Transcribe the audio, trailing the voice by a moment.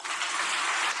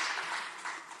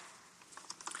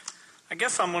I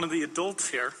guess I'm one of the adults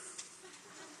here.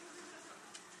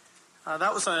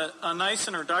 That was a nice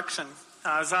introduction.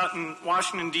 I was out in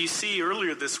Washington, D.C.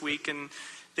 earlier this week, and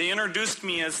they introduced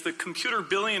me as the computer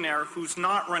billionaire who's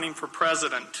not running for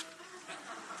president.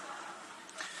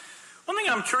 One thing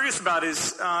I'm curious about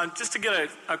is, just to get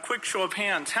a quick show of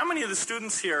hands, how many of the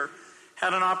students here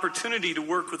had an opportunity to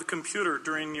work with a computer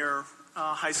during your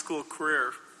high school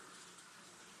career?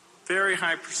 Very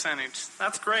high percentage.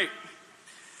 That's great.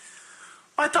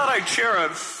 I thought I'd share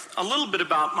a little bit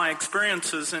about my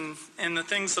experiences and the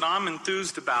things that I'm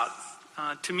enthused about.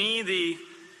 To me, the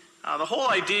whole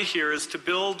idea here is to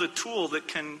build a tool that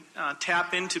can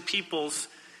tap into people's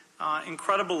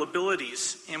incredible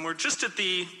abilities, and we're just at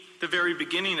the very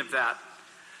beginning of that.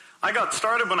 I got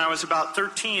started when I was about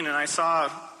 13, and I saw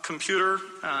a computer.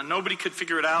 Nobody could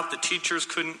figure it out. The teachers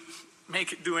couldn't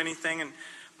make it do anything, and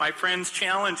my friends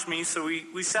challenged me, so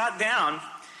we sat down.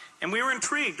 And we were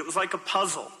intrigued. It was like a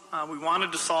puzzle. We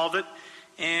wanted to solve it,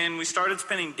 and we started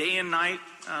spending day and night.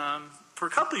 For a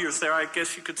couple of years there, I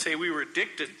guess you could say we were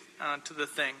addicted to the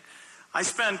thing. I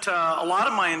spent a lot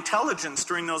of my intelligence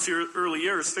during those early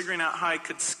years figuring out how I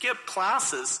could skip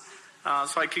classes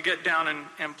so I could get down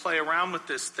and play around with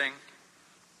this thing.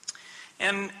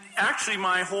 And actually,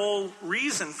 my whole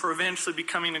reason for eventually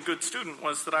becoming a good student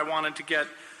was that I wanted to get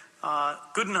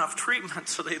good enough treatment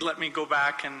so they'd let me go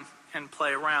back and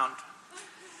play around.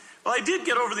 Well, I did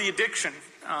get over the addiction,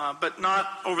 but not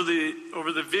over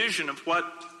the vision of what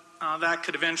that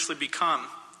could eventually become.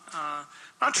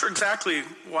 Not sure exactly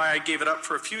why I gave it up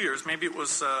for a few years. Maybe it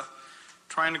was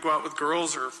trying to go out with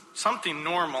girls or something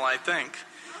normal, I think.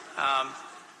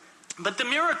 But the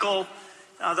miracle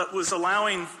that was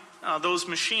allowing those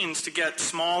machines to get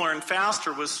smaller and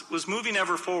faster was moving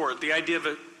ever forward, the idea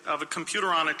of a computer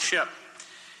on a chip.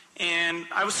 And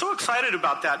I was so excited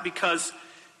about that because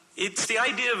it's the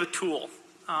idea of a tool.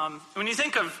 When you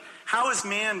think of how is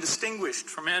man distinguished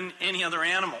from any other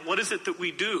animal, what is it that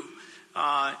we do?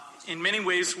 In many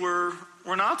ways, we're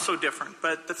not so different.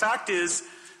 But the fact is,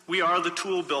 we are the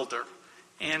tool builder.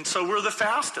 And so we're the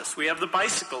fastest. We have the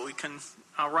bicycle. We can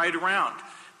ride around.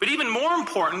 But even more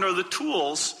important are the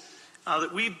tools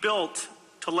that we built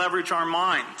to leverage our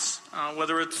minds,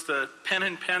 whether it's the pen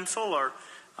and pencil or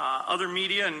other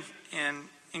media, and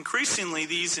increasingly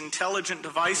these intelligent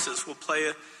devices will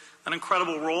play an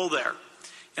incredible role there.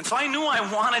 And so I knew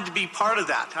I wanted to be part of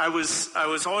that. I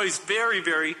was always very,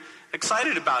 very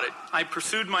excited about it. I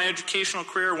pursued my educational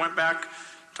career, went back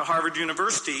to Harvard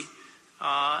University,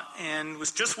 and was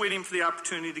just waiting for the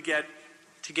opportunity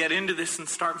to get into this and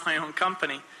start my own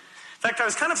company. In fact, I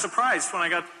was kind of surprised when I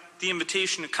got the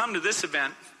invitation to come to this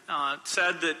event. It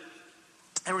said that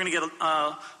and we're going to get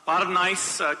a lot of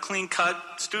nice, clean-cut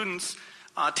students,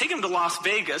 take them to Las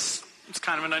Vegas, it's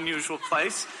kind of an unusual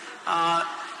place,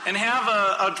 and have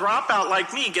a dropout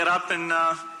like me get up and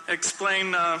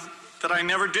explain that I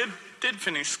never did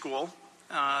finish school,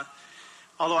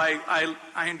 although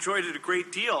I enjoyed it a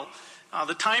great deal.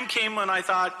 The time came when I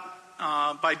thought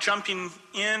by jumping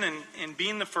in and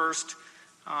being the first,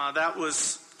 that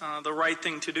was the right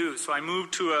thing to do. So I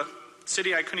moved to a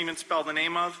city I couldn't even spell the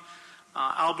name of,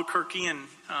 Albuquerque, and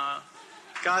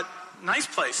got a nice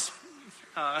place.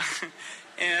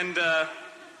 And it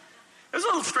was a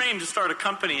little strange to start a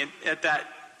company at that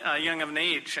young of an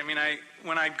age. I mean,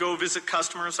 when I'd go visit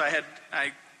customers,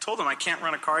 I told them I can't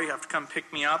rent a car, you have to come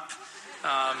pick me up.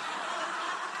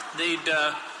 They'd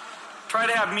try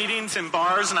to have meetings in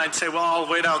bars, and I'd say, well, I'll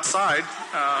wait outside.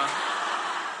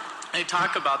 They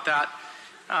talk about that.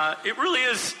 It really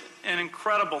is an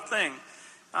incredible thing.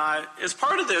 As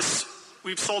part of this,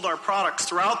 we've sold our products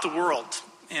throughout the world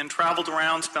and traveled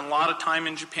around, spent a lot of time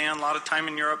in Japan, a lot of time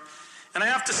in Europe. And I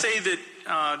have to say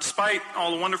that despite all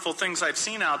the wonderful things I've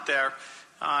seen out there,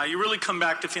 you really come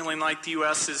back to feeling like the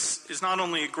U.S. is not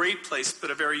only a great place, but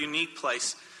a very unique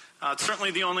place. It's certainly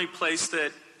the only place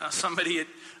that somebody at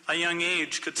a young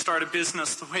age could start a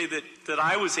business the way that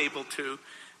I was able to.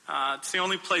 It's the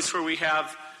only place where we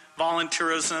have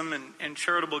volunteerism and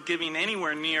charitable giving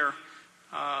anywhere near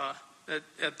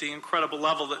at the incredible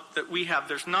level that we have.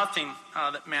 There's nothing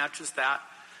that matches that.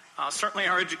 Certainly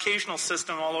our educational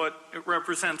system, although it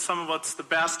represents some of what's the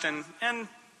best and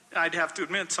I'd have to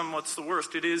admit some of what's the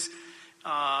worst, it is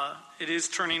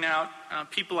turning out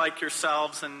people like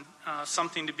yourselves and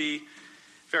something to be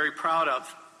very proud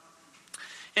of.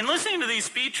 In listening to these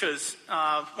speeches,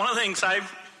 one of the things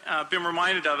I've been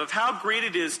reminded of how great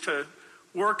it is to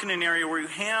work in an area where you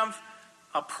have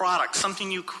a product, something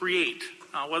you create,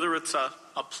 whether it's a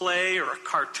play or a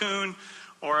cartoon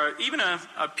or even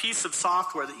a piece of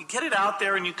software, that you get it out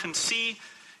there and you can see,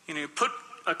 you put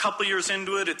a couple years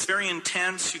into it. It's very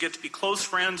intense. You get to be close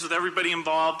friends with everybody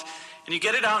involved, and you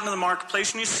get it out into the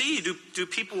marketplace, and you see, do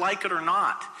people like it or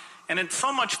not? And it's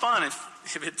so much fun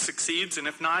if it succeeds, and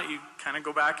if not, you kind of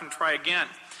go back and try again.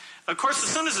 Of course, as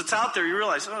soon as it's out there, you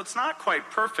realize, oh, it's not quite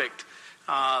perfect.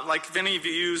 Like if any of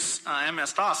you use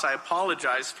MS-DOS, I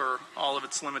apologize for all of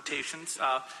its limitations.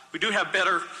 We do have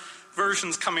better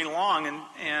versions coming along,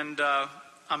 and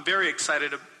I'm very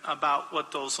excited about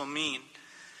what those will mean.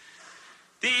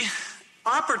 The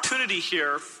opportunity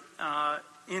here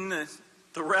in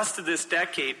the rest of this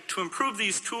decade to improve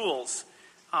these tools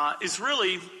is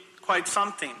really quite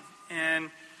something. And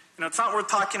it's not worth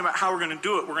talking about how we're going to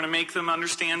do it. We're going to make them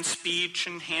understand speech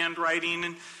and handwriting,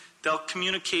 and they'll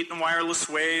communicate in a wireless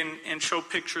way and show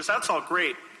pictures. That's all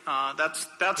great.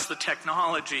 That's the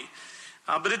technology.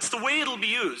 But it's the way it'll be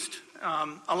used,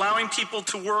 allowing people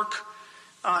to work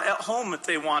at home if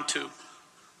they want to,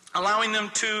 allowing them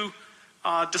to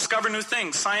discover new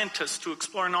things, scientists to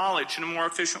explore knowledge in a more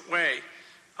efficient way,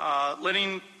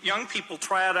 letting young people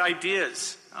try out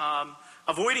ideas,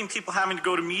 avoiding people having to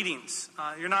go to meetings.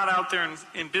 You're not out there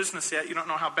in business yet. You don't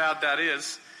know how bad that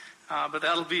is, but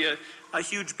that'll be a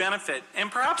huge benefit.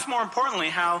 And perhaps more importantly,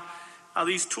 how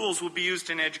these tools will be used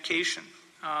in education.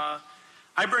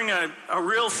 I bring a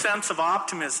real sense of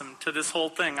optimism to this whole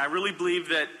thing. I really believe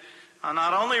that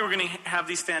not only are we going to have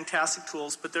these fantastic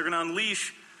tools, but they're going to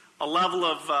unleash a level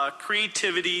of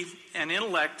creativity and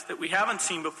intellect that we haven't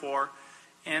seen before,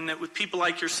 and that with people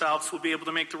like yourselves, we'll be able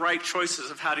to make the right choices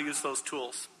of how to use those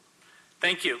tools.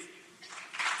 Thank you.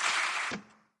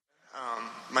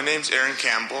 My name's Aaron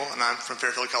Campbell, and I'm from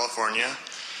Fairfield, California.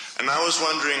 And I was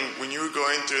wondering, when you were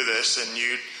going through this and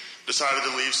you decided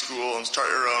to leave school and start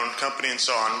your own company and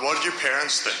so on, what did your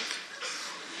parents think?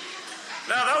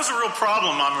 Now, that was a real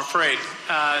problem, I'm afraid.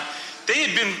 They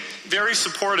had been very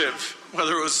supportive,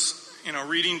 whether it was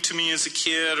reading to me as a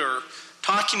kid or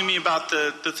talking to me about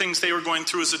the things they were going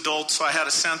through as adults, so I had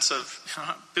a sense of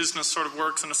business sort of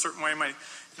works in a certain way.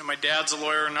 My dad's a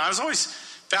lawyer, and I was always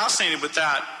fascinated with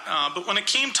that. But when it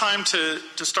came time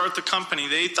to start the company,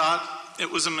 they thought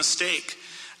it was a mistake.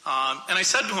 And I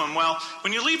said to him, well,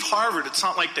 when you leave Harvard, it's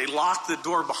not like they lock the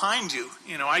door behind you.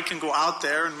 I can go out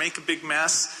there and make a big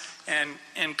mess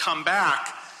and come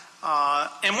back.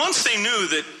 And once they knew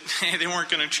that they weren't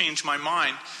going to change my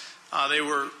mind, they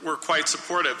were quite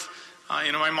supportive.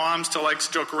 My mom still likes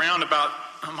to joke around about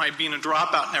my being a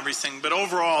dropout and everything, but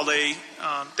overall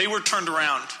they were turned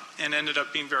around and ended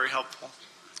up being very helpful.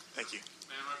 Thank you.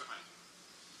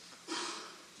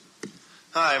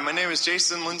 Hi, my name is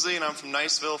Jason Lindsay, and I'm from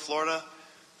Niceville, Florida.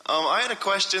 I had a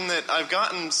question that I've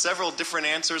gotten several different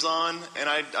answers on, and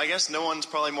I guess no one's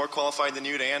probably more qualified than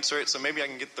you to answer it, so maybe I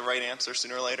can get the right answer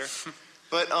sooner or later.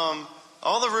 But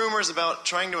all the rumors about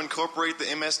trying to incorporate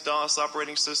the MS-DOS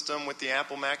operating system with the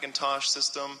Apple Macintosh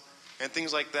system and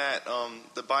things like that,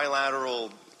 the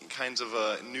bilateral kinds of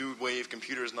new wave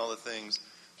computers and all the things,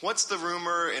 what's the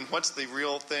rumor and what's the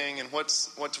real thing, and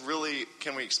what's really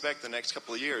can we expect the next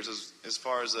couple of years as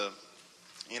far as a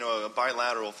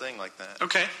bilateral thing like that?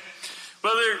 Okay.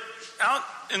 Well, they're out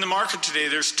in the market today.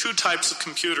 There's two types of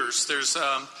computers. There's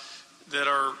that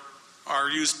are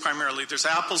used primarily. There's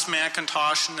Apple's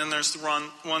Macintosh, and then there's the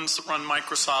ones that run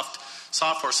Microsoft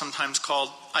software, sometimes called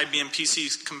IBM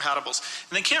PC compatibles.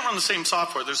 And they can't run the same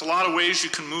software. There's a lot of ways you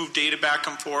can move data back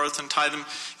and forth and tie them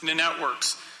into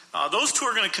networks. Those two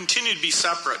are going to continue to be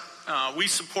separate. We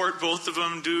support both of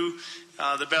them, do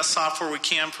the best software we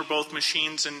can for both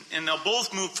machines, and they'll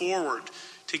both move forward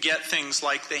to get things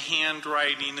like the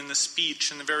handwriting and the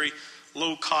speech and the very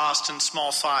low cost and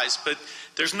small size. But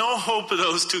there's no hope of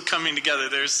those two coming together.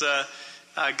 There's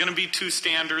going to be two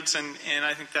standards, and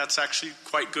I think that's actually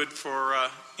quite good for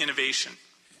innovation.